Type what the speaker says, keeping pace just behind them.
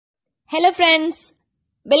Hello friends,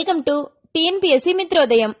 welcome to TNPSC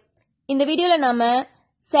Mithrodhayam. இந்த வீடியோல நாம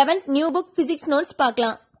 7th new book physics notes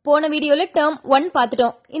பார்க்கலாம். போன வீடியோல term 1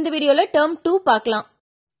 பார்த்துட்டோம். இந்த வீடியோல term 2 பார்க்கலாம்.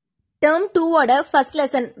 term 2 ஓட first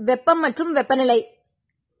lesson வெப்பம் மற்றும் வெப்பநிலை.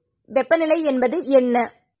 வெப்பநிலை என்பது என்ன?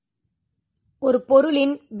 ஒரு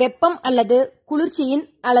பொருளின் வெப்பம் அல்லது குளிர்ச்சியின்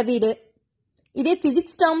அளவீடு. இதே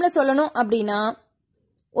physics termல சொல்லணும் அப்படின்னா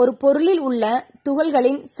ஒரு பொருளில் உள்ள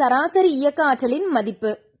துகள்களின் சராசரி இயக்க ஆற்றலின்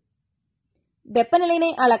மதிப்பு. வெப்பநிலையை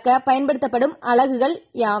அளக்க பயன்படுத்தப்படும் அலகுகள்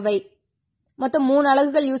யாவை? மொத்தம் 3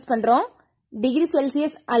 அலகுகள் யூஸ் பண்றோம். டிகிரி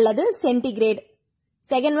செல்சியஸ் அல்லது centigrade.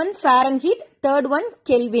 Second one Fahrenheit, third one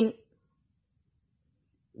kelvin.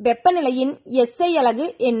 வெப்பநிலையின் SI அலகு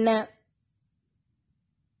என்ன?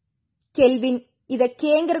 கெல்வின். இத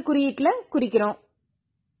கேங்கிற குறியீட்டுல குறிக்கிறோம்.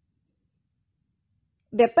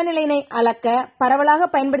 வெப்பநிலையை அளக்க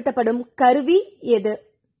பரவலாக பயன்படுத்தப்படும் கருவி எது?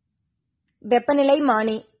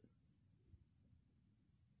 வெப்பநிலைமானி.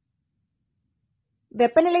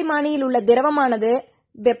 வெப்பநிலைமானியில் உள்ள திரவமானது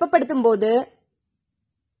வெப்பப்படுத்தும் போது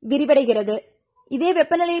விரிவடைகிறது. இதே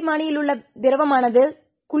வெப்பநிலைமானியில் உள்ள திரவமானது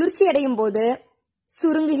குளிர்ச்சி அடையும் போது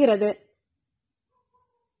சுருங்குகிறது.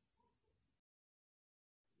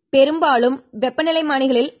 பெரும்பாலும்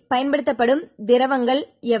வெப்பநிலைமானிகளில் பயன்படுத்தப்படும் திரவங்கள்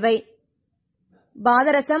எவை?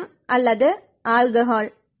 பாதரசம் அல்லது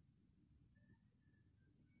ஆல்கஹால்.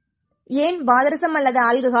 ஏன் பாதரசம் அல்லது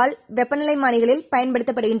ஆல்கஹால் வெப்பநிலைமானிகளில்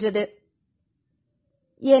பயன்படுத்தப்படுகின்றது?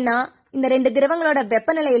 ஏன்னா இந்த 2 திரவங்களோட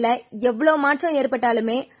வெப்பநிலையில எவ்வளவு மாற்றம்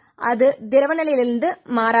ஏற்பட்டாலுமே அது திரவநிலையிலிருந்து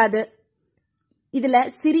மாறாது. இதுல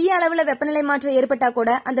சிறிய அளவுல வெப்பநிலை மாற்றம் ஏற்பட்டா கூட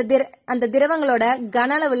அந்த திரவங்களோட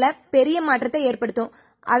கன அளவுல பெரிய மாற்றத்தை ஏற்படுத்தும்.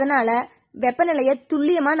 அதனால வெப்பநிலையை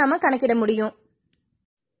துல்லியமா நாம கணக்கிட முடியும்.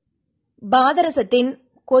 பாதரசத்தின்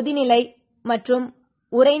கொதிநிலை மற்றும்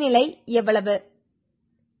உறைநிலை எவ்வளவு?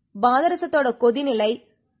 பாதரசத்தோட கொதிநிலை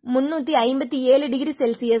 357 டிகிரி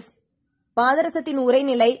செல்சியஸ். பாதரசத்தின்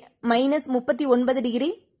உறைநிலை -39 degree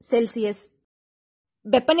Celsius.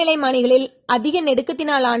 வெப்பநிலைமானிகளில் அதிக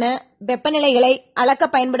நெடுக்கத்தினாலான வெப்பநிலைகளை அளக்க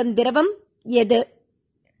பயன்படும் திரவம் எது?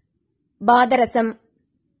 பாதரசம்.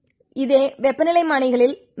 இதே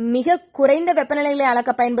வெப்பநிலைமானிகளில் மிக குறைந்த வெப்பநிலைகளை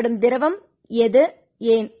அளக்க பயன்படும் திரவம் எது?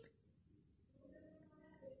 ஏன்?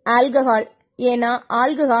 ஆல்கஹால். ஏன்னா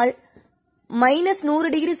ஆல்கஹால்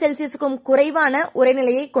 -100 டிகிரி செல்சியஸுக்கும் குறைவான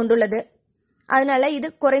உறைநிலையை கொண்டுள்ளது. அதனால இது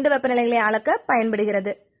குறைந்த வெப்பநிலைகளை அளக்க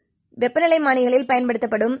பயன்படுகிறது. வெப்பநிலைமானிகளில்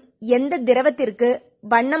பயன்படுத்தப்படும் எந்த திரவத்திற்கு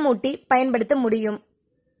வண்ணமூட்டி பயன்படுத்த முடியும்?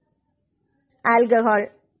 ஆல்கஹால்.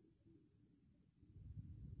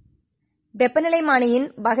 வெப்பநிலைமானியின்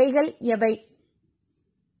வகைகள் எவை?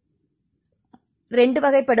 2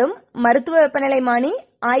 வகைப்படும். மருத்துவ வெப்பநிலைமானி,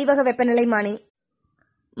 ஆய்வக வெப்பநிலைமானி.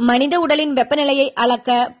 மனித உடலின் வெப்பநிலையை அளக்க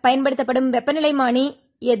பயன்படுத்தப்படும் வெப்பநிலைமானி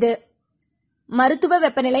எது? மருத்துவ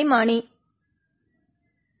வெப்பநிலைமானி.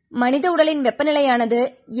 மனித உடலின் வெப்பநிலையானது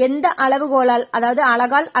எந்த அளவுகோலால் அதாவது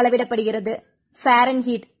அலகால் அளவிடப்படுகிறது?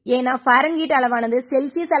 ஃபாரன்ஹீட். ஏன்னா ஃபாரன்ஹீட் அளவானது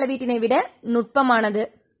செல்சியஸ் அளவீட்டினை விட நுட்பமானது.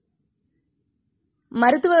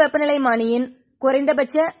 மருத்துவ வெப்பநிலைமானியின்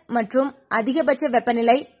குறைந்தபட்ச மற்றும் அதிகபட்ச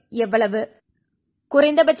வெப்பநிலை எவ்வளவு?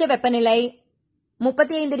 குறைந்தபட்ச வெப்பநிலை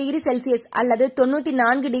 35 டிகிரி செல்சியஸ் அல்லது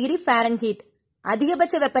 94 டிகிரி ஃபாரன்ஹீட்.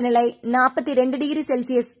 அதிகபட்ச வெப்பநிலை 42 டிகிரி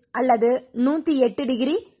செல்சியஸ் அல்லது 108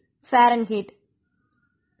 டிகிரி ஃபாரன்ஹீட்.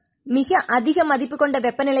 மிக அதிக மதிப்பு கொண்ட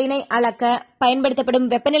வெப்பநிலையினை அளக்க பயன்படுத்தப்படும்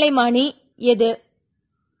வெப்பநிலைமானி எது?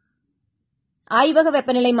 ஆய்வக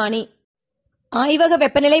வெப்பநிலைமானி. ஆய்வக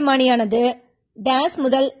வெப்பநிலைமானியானது டேஸ்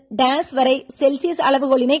முதல் டேஸ் வரை செல்சியஸ்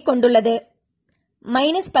அளவுகோலினை கொண்டுள்ளது.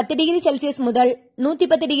 -10 டிகிரி செல்சியஸ் முதல்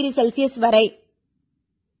 110 டிகிரி செல்சியஸ் வரை.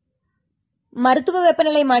 மருத்துவ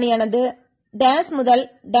வெப்பநிலைமானியானது டேஸ் முதல்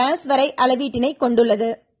டேஸ் வரை அளவீட்டினை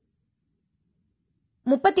கொண்டுள்ளது.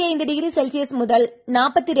 35 டிகிரி செல்சியஸ் முதல்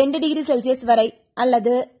 42 டிகிரி செல்சியஸ் வரை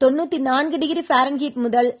அல்லது 94 டிகிரி ஃபாரன்ஹீட்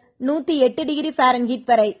முதல் 108 டிகிரி ஃபாரன்ஹீட்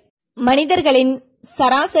வரை. மனிதர்களின்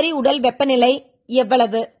சராசரி உடல் வெப்பநிலை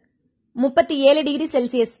எவ்வளவு? 37 டிகிரி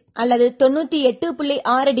செல்சியஸ் அல்லது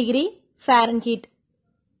 98.6 டிகிரி ஃபாரன்ஹீட்.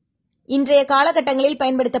 இன்றைய காலகட்டங்களில்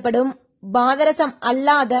பயன்படுத்தப்படும் பாதரசம்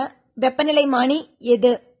அல்லாத வெப்பநிலைமானி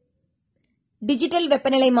எது? டிஜிட்டல்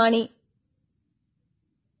வெப்பநிலைமானி.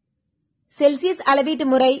 செல்சியஸ் அளவீட்டு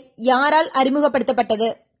முறை யாரால் அறிமுகப்படுத்தப்பட்டது?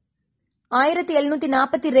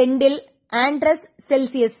 1742 ஆண்ட்ரஸ்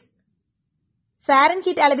செல்சியஸ்.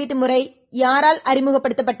 ஃபாரன்ஹீட் அளவீட்டு முறை யாரால்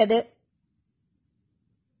அறிமுகப்படுத்தப்பட்டது?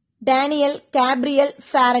 Daniel Gabriel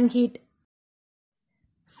Fahrenheit.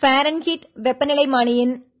 Fahrenheit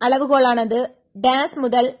வெப்பநிலைமானியின் அளவுகோலானது days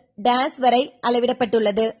முதல் டேஸ் வரை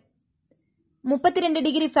அளவிடப்பட்டுள்ளது. 32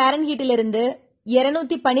 டிகிரி ஃபாரன்ஹீட்டிலிருந்து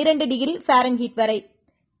 212 டிகிரி ஃபாரன்ஹீட் வரை.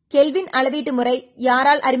 கெல்வின் அளவீட்டு முறை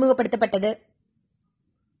யாரால் அறிமுகப்படுத்தப்பட்டது?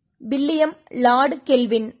 William Lord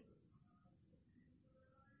kelvin.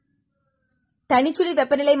 தனிச்சுழி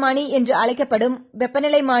வெப்பநிலைமானி என்று அழைக்கப்படும்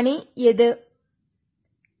வெப்பநிலைமானி எது?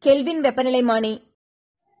 கெல்வின் வெப்பநிலைமானி.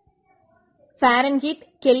 ஃபாரன்ஹீட்,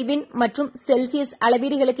 கெல்வின் மற்றும் செல்சியஸ்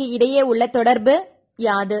அளவீடுகளுக்கு இடையே உள்ள தொடர்பு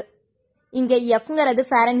யாது? இங்க Fங்கிறது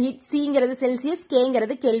ஃபாரன்ஹீட், Cங்கிறது செல்சியஸ்,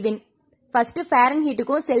 Kங்கிறது கெல்வின். ஃபர்ஸ்ட்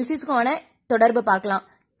ஃபாரன்ஹீட்டுக்கும் செல்சியஸுக்கான தொடர்பு பார்க்கலாம்.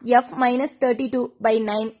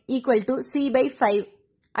 F-32/9 = C/5.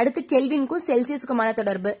 அடுத்து கெல்வினுக்கும் செல்சியஸுக்குமான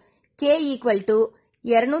தொடர்பு K =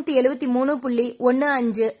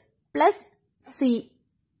 273.15 பிளஸ் C.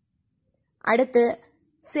 அடுத்து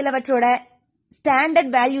சிலவற்றோட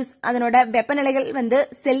ஸ்டாண்டர்ட் வேல்யூஸ், அதனோட வெப்பநிலைகள்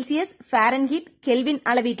செல்சியஸ், ஃபாரன்ஹீட், கெல்வின்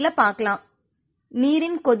அளவீட்டில் பார்க்கலாம்.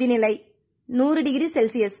 நீரின் கொதிநிலை 100 degree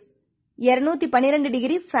Celsius, 212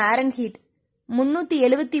 degree Fahrenheit,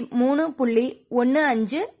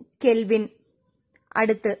 373.15 kelvin.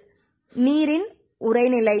 அடுத்து நீரின்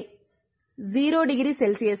உறைநிலை 0 டிகிரி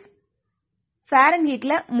செல்சியஸ்,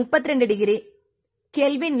 ஃபாரன்ஹீட்ல 32 டிகிரி,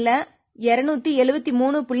 கெல்வின்ல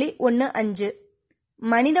 273.15.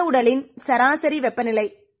 மனித உடலின் சராசரி வெப்பநிலை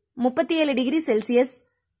 37 degree Celsius,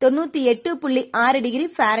 98.6 degree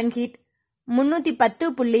Fahrenheit,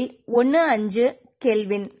 310.15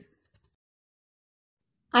 kelvin.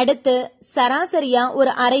 அடுத்து சராசரியா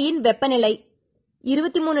ஒரு அறையின் வெப்பநிலை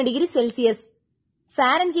 23 டிகிரி செல்சியஸ்,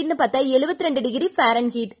 ஃபாரன்ஹீட்னு பார்த்தா 72 டிகிரி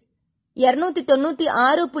ஃபாரன்ஹீட்,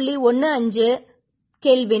 296.15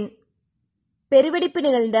 கெல்வின். பெருவெடிப்பு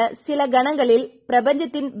நிகழ்ந்த சில கணங்களில்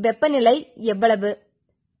பிரபஞ்சத்தின் வெப்பநிலை எவ்வளவு?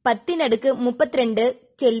 10^32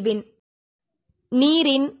 கெல்வின்.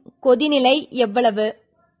 நீரின் கொதிநிலை எவ்வளவு?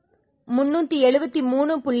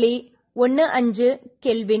 373.15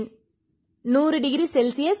 கெல்வின். 100 டிகிரி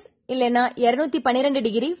செல்சியஸ் இல்லைனா 212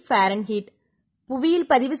 டிகிரி ஃபாரன்ஹீட். புவியில்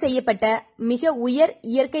பதிவு செய்யப்பட்ட மிக உயர்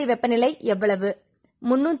இயற்கை வெப்பநிலை எவ்வளவு?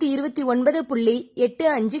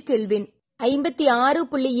 329.85 கெல்வின்.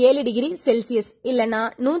 56.7 டிகிரி செல்சியஸ் இல்லைனா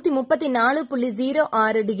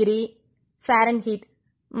 134.06 டிகிரி ஃபாரன்ஹீட்.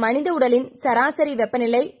 மனித உடலின் சராசரி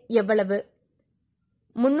வெப்பநிலை எவ்வளவு?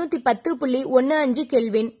 310.15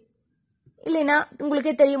 கெல்வின் இல்லைனா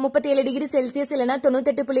உங்களுக்கே தெரியும் 37 டிகிரி செல்சியஸ் இல்லைனா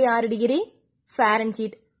 98.6 டிகிரி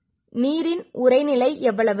ஃபாரன்ஹீட். நீரின் உறைநிலை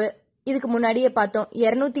எவ்வளவு? இதுக்கு முன்னாடியே பார்த்தோம்,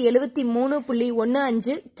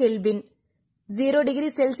 273.15 kelvin. 0 degree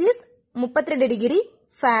Celsius, 32 degree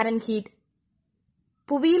Fahrenheit.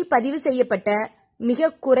 புவியில் பதிவு செய்யப்பட்ட மிக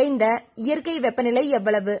குறைந்த இயற்கை வெப்பநிலை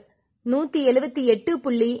எவ்வளவு?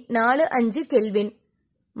 178.45 kelvin,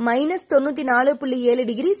 -94.7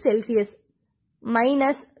 degree Celsius,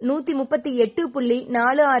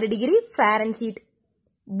 -138.46 degree Fahrenheit.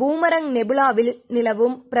 பூமரங் நெபுலாவில்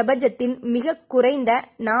நிலவும் பிரபஞ்சத்தின் மிக குறைந்த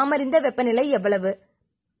நாமறிந்த வெப்பநிலை எவ்வளவு?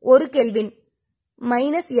 1 கெல்வின்,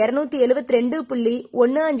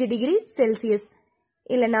 -272.15 டிகிரி செல்சியஸ்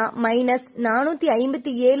இல்லனா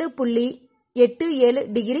 -457.87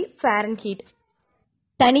 டிகிரி ஃபாரன்ஹீட்.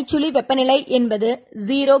 தனிச்சுழி வெப்பநிலை என்பது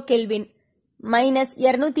 0 கெல்வின்,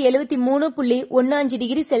 -273.15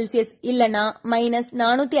 டிகிரி செல்சியஸ் இல்லனா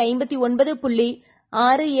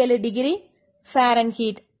 -459.67 டிகிரி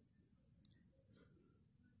ஃபாரன்ஹீட்.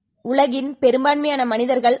 உலகின் பெரும்பான்மையான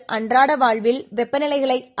மனிதர்கள் அன்றாட வாழ்வில்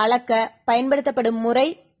வெப்பநிலைகளை அளக்க பயன்படுத்தப்படும் முறை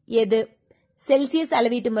எது? செல்சியஸ்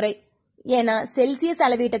அளவீட்டு முறை. ஏன்னா செல்சியஸ்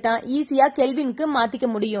அளவீட்டை தான் ஈஸியா கெல்வினுக்கு மாத்திக்க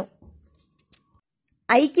முடியும்.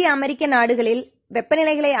 ஐக்கிய அமெரிக்க நாடுகளில்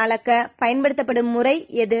வெப்பநிலைகளை அளக்க பயன்படுத்தப்படும் முறை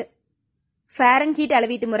எது? ஃபாரன்ஹீட்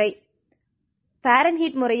அளவீட்டு முறை.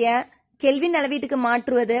 ஃபாரன்ஹீட் முறைய கெல்வின் அளவீட்டுக்கு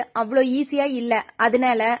மாற்றுவது அவ்வளோ ஈஸியா இல்ல.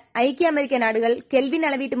 அதனால ஐக்கிய அமெரிக்க நாடுகள் கெல்வின்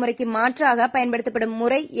அளவீட்டு முறைக்கு மாற்றாக பயன்படுத்தப்படும்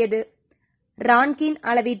முறை எது? ரான்கின்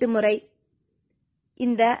அளவீட்டு முறை.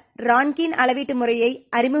 இந்த ரான்கின் அளவீட்டு முறையை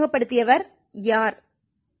அறிமுகப்படுத்தியவர் யார்?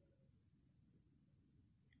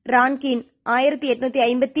 ரான்கின்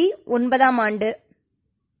 1859ஆம் ஆண்டு.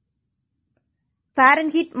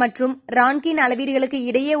 ஃபாரன்ஹீட் மற்றும் ரான்கின் அளவீடுகளுக்கு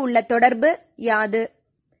இடையே உள்ள தொடர்பு யாது?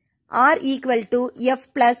 R = F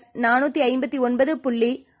 +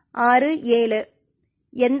 459.67.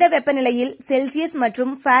 எந்த வெப்பநிலையில் செல்சியஸ்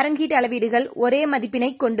மற்றும் ஃபாரன்ஹீட் அளவீடுகள் ஒரே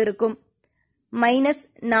மதிப்பினை கொண்டிருக்கும்?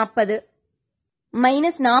 -40.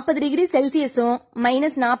 -40 டிகிரி செல்சியஸும்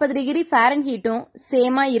 -40 டிகிரி ஃபாரன்ஹீட்டும்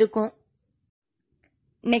சேமா இருக்கும்.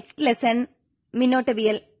 Next lesson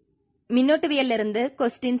மின்னோட்டவியல். மின்னோட்டவியல்ல இருந்து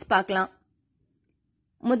கொஸ்டின்ஸ் பார்க்கலாம்.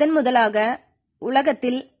 முதலாக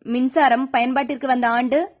உலகத்தில் மின்சாரம் பயன்பாட்டிற்கு வந்த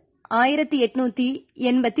ஆண்டு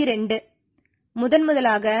 1882.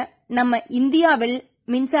 முதலாக நம்ம இந்தியாவில்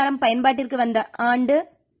மின்சாரம் பயன்பாட்டிற்கு வந்த ஆண்டு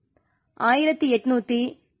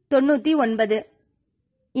 1899.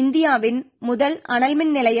 இந்தியாவின் முதல்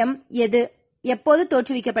அனல்மின் நிலையம் எது? எப்போது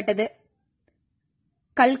தோற்றுவிக்கப்பட்டது?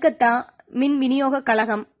 கல்கத்தா மின் விநியோக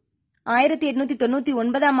கழகம்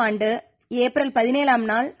 1899 ஆண்டு ஏப்ரல்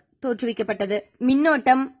 17 தோற்றுவிக்கப்பட்டது.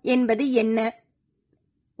 மின்னோட்டம் என்பது என்ன?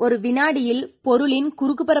 ஒரு வினாடியில் பொருளின்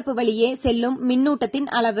குறுக்குப்பரப்பு வழியே செல்லும் மின்னூட்டத்தின்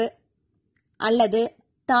அளவு, அல்லது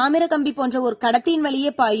தாமிர கம்பி போன்ற ஒரு கடத்தியின்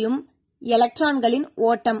வழியே பாயும் எலக்ட்ரான்களின்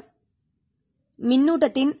ஓட்டம்.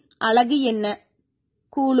 மின்னூட்டத்தின் அலகு என்ன?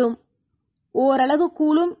 கூலும். ஓரலகு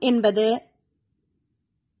கூலும் என்பது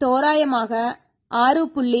தோராயமாக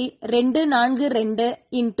 6.242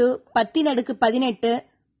 × 1018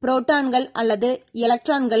 புரோட்டான்கள் அல்லது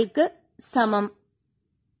எலக்ட்ரான்களுக்கு சமம்.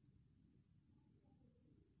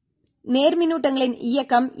 நேர்மின்னூட்டங்களின்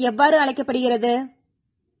இயக்கம் எவ்வாறு அழைக்கப்படுகிறது?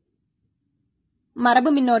 மரபு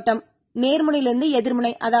மின்னோட்டம். நேர்முனையிலிருந்து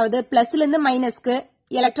எதிர்முனை, அதாவது பிளஸ்லிருந்து மைனஸ்க்கு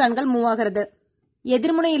எலக்ட்ரான்கள் மூவ் ஆகிறது.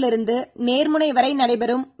 எதிர்முனையிலிருந்து நேர்முனை வரை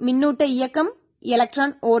நடைபெறும் மின்னூட்ட இயக்கம்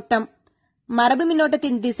எலக்ட்ரான் ஓட்டம். மரபு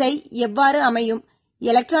மின்னோட்டத்தின் திசை எவ்வாறு அமையும்?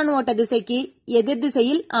 எலக்ட்ரான் ஓட்ட திசைக்கு எதிர்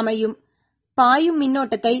திசையில் அமையும். பாயும்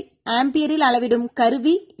மின்னோட்டத்தை ஆம்பியரில் அளவிடும்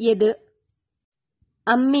கருவி எது?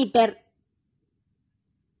 அம்மீட்டர்.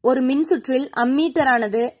 ஒரு மின்சுற்றில்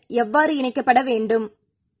அம்மீட்டரானது எவ்வாறு இணைக்கப்பட வேண்டும்?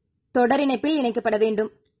 தொடர் இணைப்பில் இணைக்கப்பட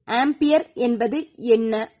வேண்டும். ஆம்பியர் என்பது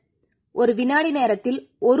என்ன? ஒரு வினாடி நேரத்தில்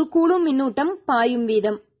ஒரு கூலும் மின்னூட்டம் பாயும்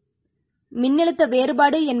வீதம். மின்னழுத்த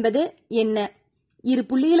வேறுபாடு என்பது என்ன? இரு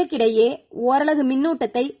புள்ளிகளுக்கிடையே ஓரலகு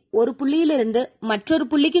மின்னூட்டத்தை ஒரு புள்ளியிலிருந்து மற்றொரு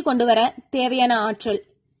புள்ளிக்கு கொண்டு வர தேவையான ஆற்றல்.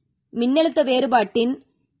 மின்னழுத்த வேறுபாட்டின்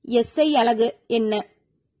SI அலகு என்ன?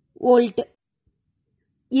 வோல்ட்.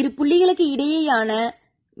 இரு புள்ளிகளுக்கு இடையேயான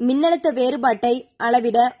மின்னழுத்த வேறுபாட்டை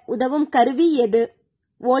அளவிட உதவும் கருவி எது?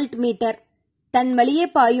 Volt metre. தன் வழியே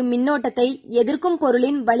பாயும் மின்னோட்டத்தை எதிர்க்கும்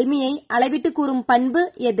பொருளின் வலிமையை அளவிட்டு கூறும் பண்பு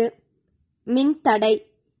எது? மின்தடை.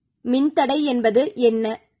 மின்தடை என்பது என்ன?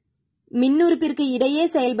 மின்னுறுப்பிற்கு இடையே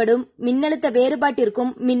செயல்படும் மின்னழுத்த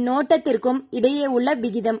வேறுபாட்டிற்கும் மின்னோட்டத்திற்கும் இடையே உள்ள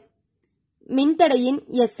விகிதம். மின்தடையின்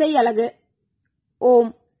SI அலகு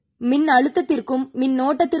ஓம். மின் அழுத்தத்திற்கும்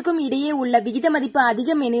மின்னோட்டத்திற்கும் இடையே உள்ள விகித மதிப்பு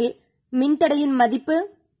அதிகம் எனில் மின்தடையின் மதிப்பு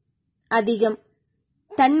அதிகம்.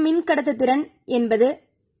 தன் மின் கடத்துத்திறன் என்பது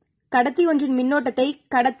கடத்தி ஒன்றின் மின்னோட்டத்தை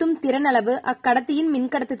கடத்தும் திறன் அளவு அக்கடத்தியின்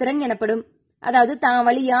மின்கடத்துத்திறன் எனப்படும். அதாவது தான்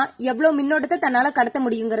வழியா எவ்வளவு மின்னோட்டத்தை தன்னால கடத்த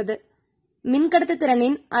முடியுங்கிறது.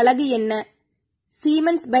 மின்கடத்துத்திறனின் அலகு என்ன?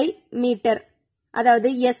 சீமென்ஸ் பை மீட்டர், அதாவது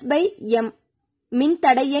S/m.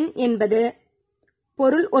 மின்தடை எண் என்பது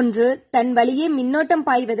பொருள் ஒன்று தன் வழியே மின்னோட்டம்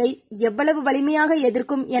பாய்வதை எவ்வளவு வலிமையாக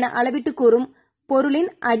எதிர்க்கும் என அளவிட்டு கூறும் பொருளின்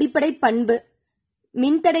அடிப்படை பண்பு.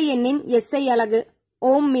 மின்தடை எண்ணின் SI அலகு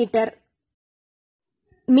ஓம் மீட்டர்.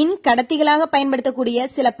 மின் கடத்திகளாக பயன்படுத்தக்கூடிய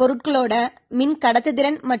சில பொருட்களோட மின்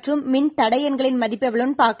கடத்துதிறன் மற்றும் மின் தடையன்களின் மதிப்பு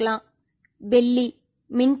எவ்வளோன்னு பார்க்கலாம். வெள்ளி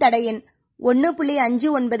மின் தடையன்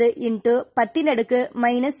 1.59 ×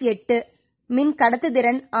 10⁻⁻8. மின்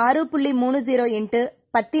கடத்துதிறன் 6.30 ×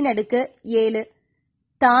 10⁻7.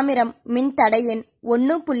 தாமிரம் மின் தடையன்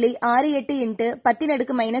 1.68 ×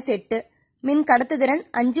 10⁻8. மின் கடத்துதிறன்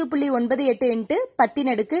 5.98 ×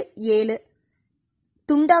 10⁻7.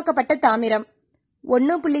 துண்டாக்கப்பட்ட தாமிரம்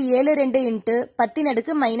 1.72 ×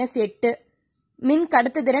 10⁻8. மின்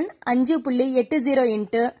கடத்துதிறன் 5.80 ×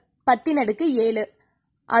 10⁻7.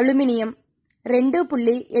 அலுமினியம்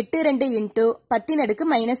 2.82 ×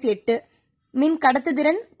 10⁻8. மின்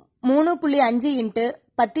கடத்துதிறன் 3.5 ×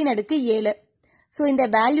 10⁻7. ஸோ இந்த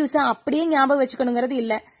வேல்யூஸை அப்படியே ஞாபகம் வச்சுக்கணுங்கிறது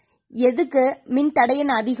இல்லை. எதுக்கு மின்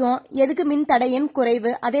தடையன் அதிகம், எதுக்கு மின் தடையன்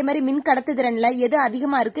குறைவு, அதே மாதிரி மின் கடத்துதிறன்ல எது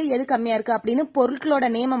அதிகமா இருக்கு எது கம்மியா இருக்கு அப்படின்னு பொருட்களோட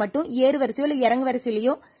நேம மட்டும் ஏறு வரிசையோ இல்லை இறங்கு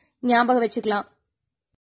வரிசையிலையோ ஞாபகம் வச்சுக்கலாம்.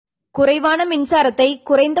 குறைவான மின்சாரத்தை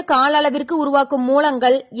குறைந்த கால அளவிற்கு உருவாக்கும்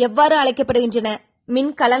மூலங்கள் எவ்வாறு அழைக்கப்படுகின்றன?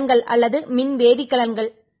 மின்கலன்கள் அல்லது மின் வேதிக்கலன்கள்.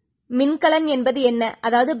 மின்கலன் என்பது என்ன?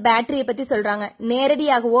 அதாவது பேட்டரியை பத்தி சொல்றாங்க.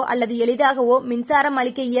 நேரடியாகவோ அல்லது எளிதாகவோ மின்சாரம்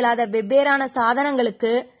அளிக்க இயலாத வெவ்வேறான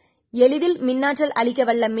சாதனங்களுக்கு எளிதில் மின்னாற்றல் அளிக்க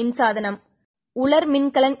வல்ல மின்சாதனம். உலர்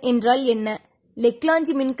மின்கலன் என்றால் என்ன?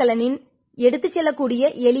 லெக்லாஞ்சி மின்கலனின் எடுத்துச் செல்லக்கூடிய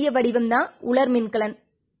எளிய வடிவம்தான் உலர் மின்கலன்.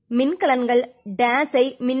 மின்கலன்கள் டேஸை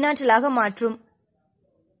மின்னாற்றலாக மாற்றும்,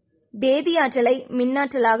 வேதியாற்றலை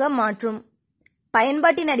மின்னாற்றலாக மாற்றும்.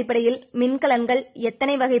 பயன்பாட்டின் அடிப்படையில் மின்கலன்கள்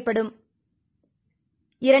எத்தனை வகைப்படும்?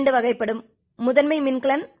 2 வகைப்படும். முதன்மை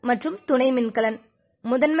மின்கலன் மற்றும் துணை மின்கலன்.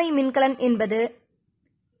 முதன்மை மின்கலன் என்பது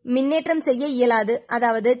மின்னேற்றம் செய்ய இயலாது,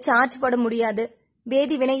 அதாவது சார்ஜ் போட முடியாது.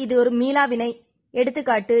 வேதிவினை இது ஒரு மீளா வினை.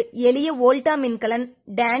 எடுத்துக்காட்டு எளிய வோல்டா மின்கலன்,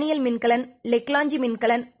 டேனியல் மின்கலன், லெக்லாஞ்சி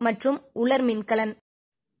மின்கலன் மற்றும் உலர் மின்கலன்.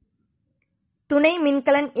 துணை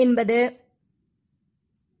மின்கலன் என்பது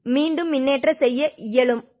மீண்டும் மின்னேற்ற செய்ய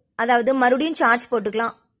இயலும், அதாவது மறுபடியும் சார்ஜ்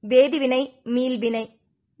போட்டுக்கலாம். வேதிவினை மீள்வினை.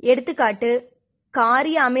 எடுத்துக்காட்டு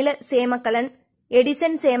காரிய அமில சேமக்கலன்,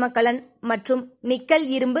 எடிசன் சேமக்கலன் மற்றும் நிக்கல்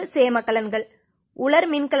இரும்பு சேமக்கலன்கள். உலர்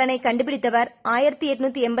மின்கலனை கண்டுபிடித்தவர்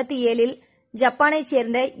 1887இல் ஜப்பானைச்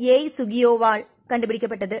சேர்ந்த ஏய் சுகியோவால்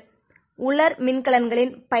கண்டுபிடிக்கப்பட்டது. உலர்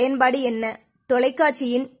மின்கலன்களின் பயன்பாடு என்ன?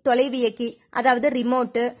 தொலைக்காட்சியின் தொலைவியக்கி, அதாவது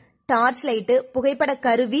ரிமோட்டு, டார்ச் லைட்டு, புகைப்பட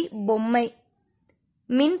கருவி, பொம்மை.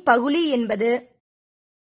 மின் பகுளி என்பது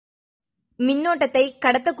மின்னோட்டத்தை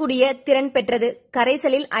கடத்தக்கூடிய திறன் பெற்றது,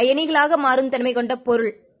 கரைசலில் அயனிகளாக மாறும் தன்மை கொண்ட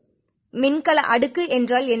பொருள். மின்கல அடுக்கு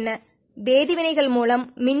என்றால் என்ன? வேதிவினைகள் மூலம்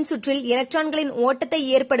மின் சுற்றில் எலக்ட்ரான்களின் ஓட்டத்தை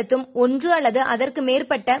ஏற்படுத்தும் ஒன்று அல்லது அதற்கு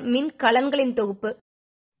மேற்பட்ட மின்கலன்களின் தொகுப்பு.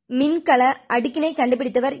 மின்கல அடுக்கினை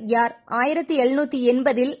கண்டுபிடித்தவர் யார்?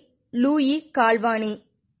 1780இல் லூயி கால்வானி.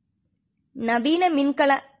 நவீன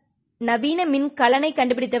மின்கலனை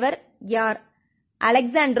கண்டுபிடித்தவர் யார்?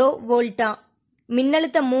 அலெக்சாண்ட்ரோ வோல்டா.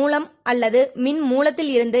 மின்னழுத்த மூலம் அல்லது மின் மூலத்தில்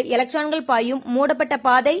இருந்து எலக்ட்ரான்கள் பாயும் மூடப்பட்ட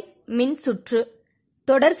பாதை மின் சுற்று.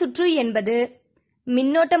 தொடர் சுற்று என்பது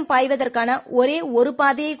மின்னோட்டம் பாய்வதற்கான ஒரே ஒரு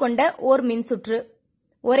பாதையை கொண்ட ஓர் மின் சுற்று.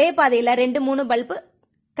 ஒரே பாதையில 2-3 பல்பு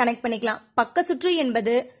கனெக்ட் பண்ணிக்கலாம். பக்க சுற்று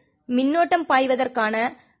என்பது மின்னோட்டம் பாய்வதற்கான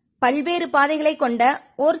பல்வேறு பாதைகளை கொண்ட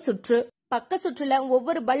ஓர் சுற்று. பக்க சுற்றுல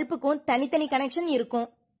ஒவ்வொரு பல்புக்கும் தனித்தனி கனெக்ஷன் இருக்கும்.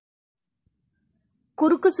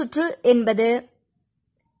 குறுக்கு சுற்று என்பது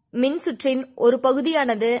மின்சுற்றின் ஒரு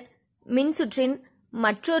பகுதியானது மின்சுற்றின்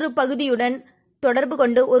மற்றொரு பகுதியுடன் தொடர்பு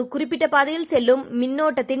கொண்டு ஒரு குறிப்பிட்ட பாதையில் செல்லும்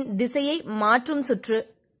மின்னோட்டத்தின் திசையை மாற்றும் சுற்று.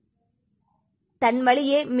 தன்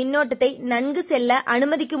வழியே மின்னோட்டத்தை நன்கு செல்ல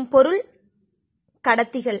அனுமதிக்கும் பொருள்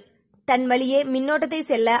கடத்திகள். தன் வழியே மின்னோட்டத்தை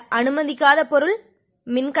செல்ல அனுமதிக்காத பொருள்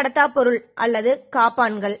மின்கடத்தா பொருள் அல்லது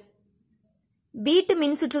காப்பான்கள். வீட்டு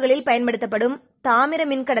மின்சுற்றுகளில் பயன்படுத்தப்படும் தாமிர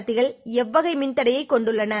மின்கடத்திகள் எவ்வகை மின்தடையை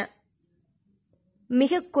கொண்டுள்ளன?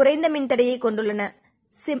 மிக குறைந்த மின்தடையை கொண்டுள்ளன.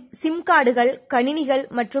 சிம் கார்டுகள், கணினிகள்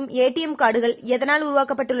மற்றும் ஏடிஎம் கார்டுகள் எதனால்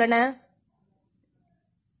உருவாக்கப்பட்டுள்ளன?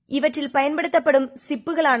 இவற்றில் பயன்படுத்தப்படும்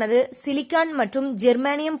சிப்புகளானது சிலிக்கான் மற்றும்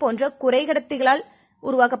ஜெர்மானியம் போன்ற குறைகடத்திகளால்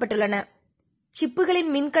உருவாக்கப்பட்டுள்ளன. சிப்புகளின்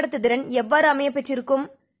மின்கடத்துதிறன் எவ்வாறு அமையப்பெற்றிருக்கும்?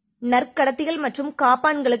 நற்கடத்திகள் மற்றும்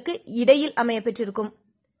காப்பான்களுக்கு இடையில் அமையப்பெற்றிருக்கும்.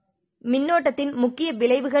 மின்னோட்டத்தின் முக்கிய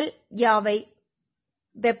விளைவுகள் யாவை?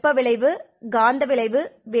 வெப்ப விளைவு, காந்த விளைவு,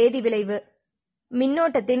 வேதி விளைவு.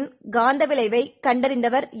 மின்னோட்டத்தின் காந்த விளைவை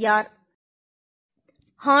கண்டறிந்தவர் யார்?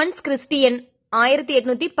 Hans Christian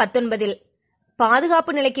 1819இல்.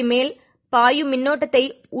 பாதுகாப்பு நிலைக்கு மேல் பாயும் மின்னோட்டத்தை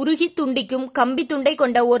உருகி துண்டிக்கும் கம்பி துண்டை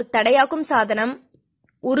கொண்ட ஒரு தடையாக்கும் சாதனம்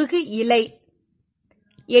உருகு இலை.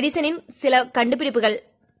 எடிசனின் சில கண்டுபிடிப்புகள்: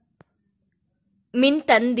 மின்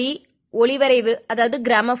தந்தி, ஒளிவரைவு அதாவது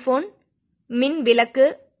கிராமபோன், மின் விளக்கு,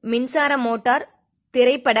 மின்சார மோட்டார்,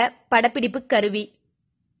 திரைப்பட படப்பிடிப்பு கருவி.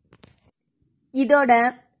 இதோட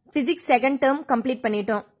பிசிக்ஸ் செகண்ட் டேர்ம் கம்ப்ளீட்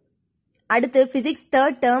பண்ணிட்டோம். அடுத்து பிசிக்ஸ்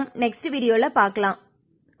தேர்ட் டேர்ம் நெக்ஸ்ட் வீடியோல பார்க்கலாம்.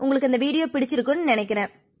 உங்களுக்கு இந்த வீடியோ பிடிச்சிருக்குன்னு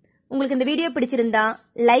நினைக்கிறேன். உங்களுக்கு இந்த வீடியோ பிடிச்சிருந்தா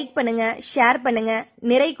லைக் பண்ணுங்க, ஷேர் பண்ணுங்க,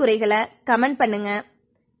 நிறை குறைகளை கமெண்ட் பண்ணுங்க.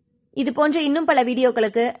 இது போன்ற இன்னும் பல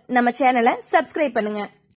வீடியோக்களுக்கு நம்ம சேனலை சப்ஸ்கிரைப் பண்ணுங்க.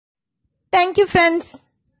 Thank you friends.